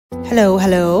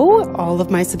Hello, all of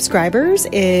my subscribers.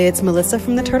 It's Melissa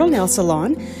from the Turtle Nail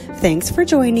Salon. Thanks for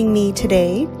joining me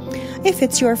today. If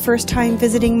it's your first time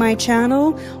visiting my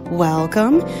channel,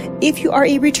 welcome. If you are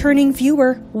a returning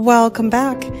viewer, welcome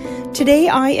back. Today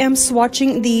I am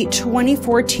swatching the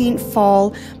 2014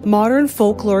 Fall Modern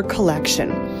Folklore collection.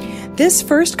 This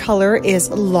first color is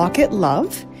Locket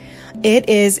Love. It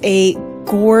is a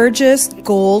gorgeous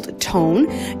gold tone.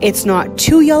 It's not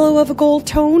too yellow of a gold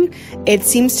tone. It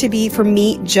seems to be, for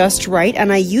me, just right,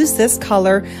 and I use this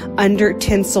color under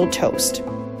Tinsel Toast.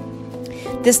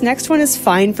 This next one is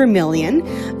Fine Vermilion.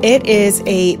 It is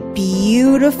a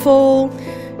beautiful,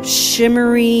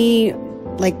 shimmery,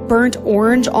 like burnt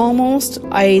orange almost.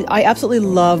 I absolutely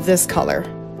love this color.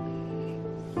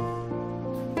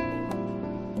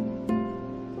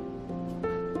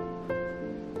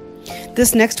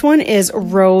 This next one is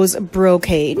Rose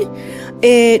Brocade.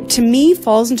 It, to me,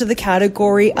 falls into the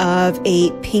category of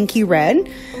a pinky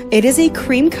red. It is a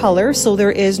cream color, so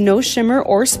there is no shimmer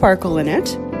or sparkle in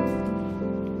it.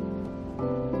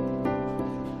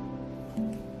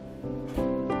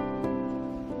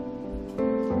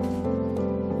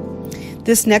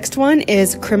 This next one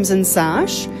is Crimson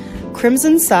Sash.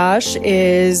 Crimson Sash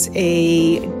is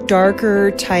a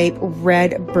darker type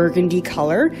red burgundy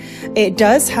color. It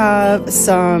does have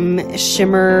some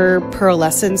shimmer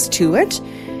pearlescence to it,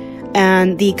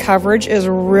 and the coverage is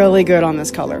really good on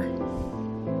this color.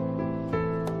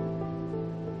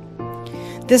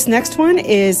 This next one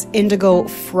is Indigo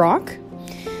Frock.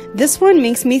 This one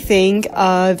makes me think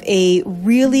of a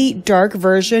really dark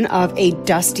version of a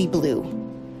dusty blue.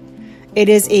 It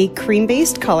is a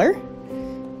cream-based color.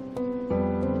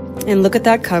 And look at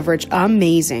that coverage,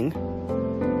 amazing.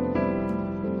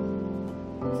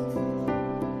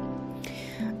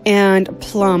 And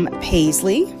Plum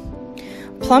Paisley.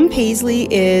 Plum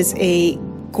Paisley is a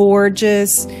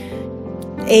gorgeous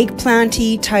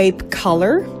eggplanty type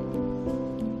color.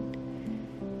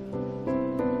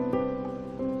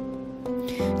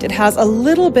 It has a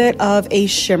little bit of a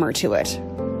shimmer to it.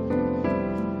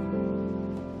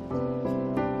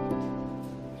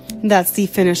 That's the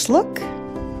finished look.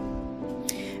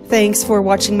 Thanks for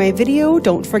watching my video.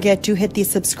 Don't forget to hit the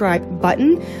subscribe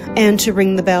button and to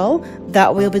ring the bell.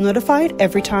 That way you'll be notified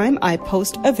every time I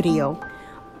post a video.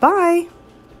 Bye!